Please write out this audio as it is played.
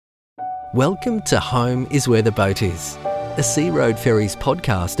Welcome to Home is Where the Boat Is, a Sea Road Ferries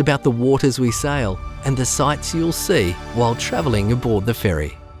podcast about the waters we sail and the sights you'll see while travelling aboard the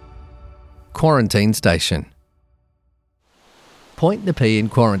ferry. Quarantine Station. Point Nepean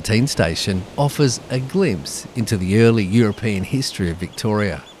Quarantine Station offers a glimpse into the early European history of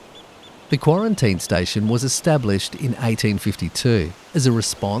Victoria. The quarantine station was established in 1852 as a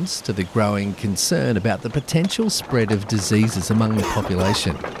response to the growing concern about the potential spread of diseases among the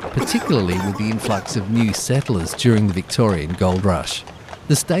population, particularly with the influx of new settlers during the Victorian gold rush.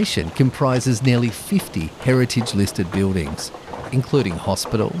 The station comprises nearly 50 heritage-listed buildings, including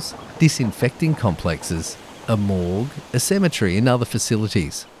hospitals, disinfecting complexes, a morgue, a cemetery and other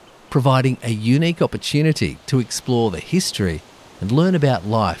facilities, providing a unique opportunity to explore the history and learn about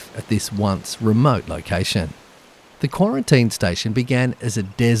life at this once remote location. The quarantine station began as a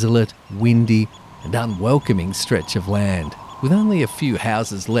desolate, windy and unwelcoming stretch of land, with only a few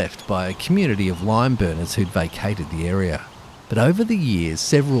houses left by a community of lime burners who'd vacated the area. But over the years,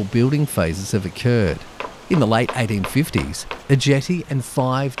 several building phases have occurred. In the late 1850s, a jetty and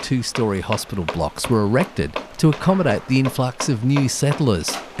 5 two-storey hospital blocks were erected to accommodate the influx of new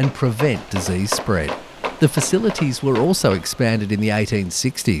settlers and prevent disease spread. The facilities were also expanded in the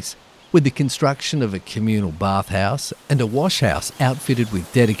 1860s, with the construction of a communal bathhouse and a washhouse outfitted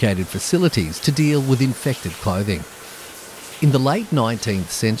with dedicated facilities to deal with infected clothing. In the late 19th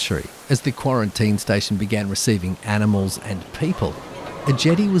century, as the quarantine station began receiving animals and people, a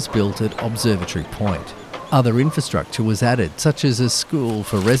jetty was built at Observatory Point. Other infrastructure was added, such as a school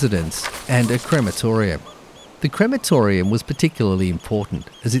for residents and a crematorium. The crematorium was particularly important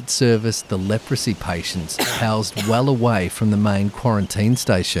as it serviced the leprosy patients housed well away from the main quarantine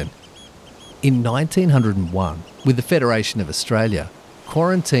station. In 1901, with the Federation of Australia,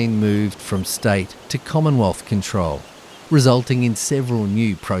 quarantine moved from state to Commonwealth control, resulting in several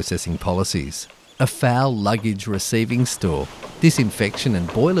new processing policies. A Foul Luggage Receiving Store, Disinfection and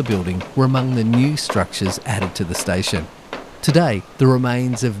Boiler building were among the new structures added to the station. Today, the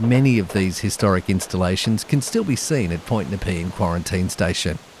remains of many of these historic installations can still be seen at Point Nepean Quarantine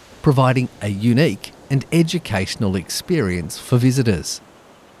Station, providing a unique and educational experience for visitors.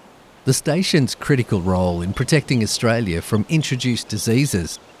 The station's critical role in protecting Australia from introduced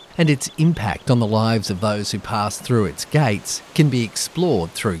diseases and its impact on the lives of those who pass through its gates can be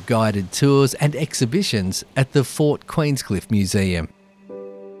explored through guided tours and exhibitions at the Fort Queenscliff Museum.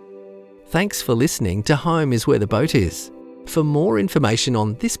 Thanks for listening to Home is Where the Boat Is. For more information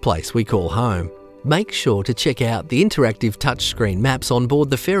on this place we call home, make sure to check out the interactive touchscreen maps on board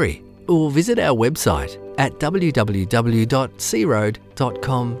the ferry or visit our website at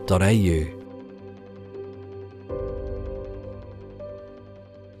www.searoad.com.au.